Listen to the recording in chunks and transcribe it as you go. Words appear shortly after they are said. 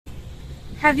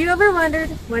Have you ever wondered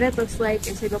what it looks like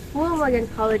inside Mapúa MCM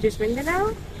College's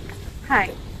Mindanao? Hi,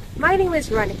 my name is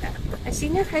Veronica, a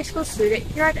senior high school student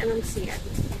here at MMCM,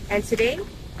 and today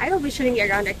I will be showing you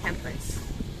around our campus.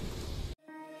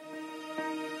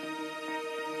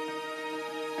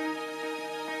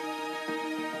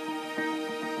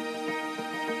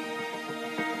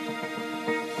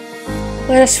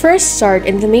 Let us first start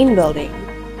in the main building.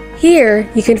 Here,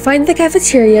 you can find the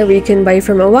cafeteria where you can buy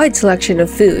from a wide selection of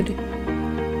food.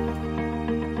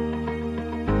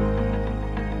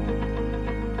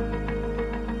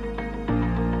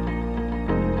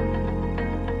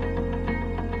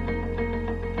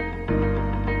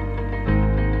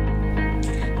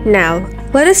 Now,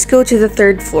 let us go to the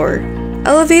third floor.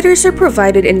 Elevators are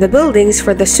provided in the buildings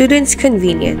for the students'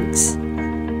 convenience.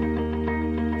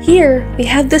 Here, we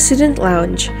have the student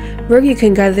lounge, where you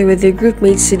can gather with your group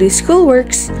mates to do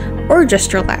schoolworks or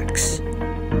just relax.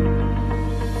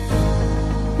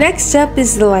 Next up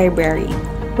is the library,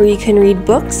 where you can read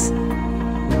books,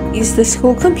 use the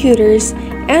school computers,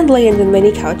 and lay in the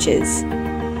many couches.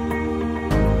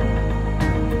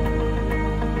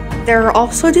 There are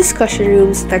also discussion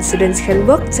rooms that students can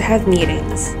book to have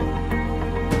meetings.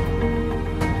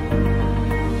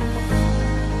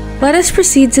 Let us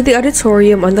proceed to the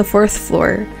auditorium on the fourth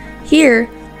floor. Here,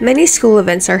 many school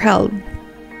events are held.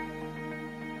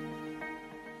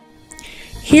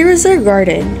 Here is our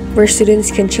garden, where students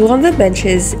can chill on the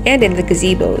benches and in the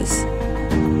gazebos.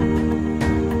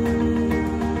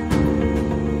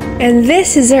 And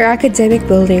this is our academic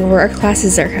building where our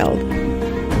classes are held.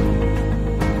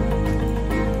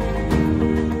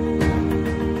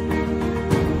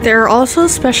 There are also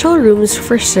special rooms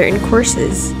for certain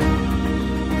courses.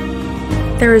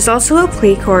 There is also a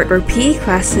play court where PE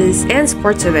classes and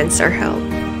sports events are held.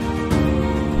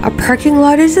 A parking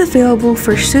lot is available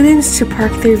for students to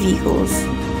park their vehicles.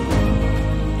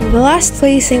 And the last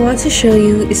place I want to show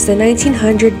you is the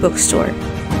 1900 bookstore,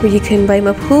 where you can buy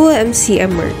Mapúa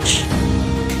MCM merch.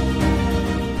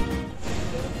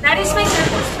 That is my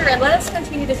service, and let us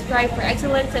continue to strive for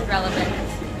excellence and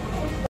relevance.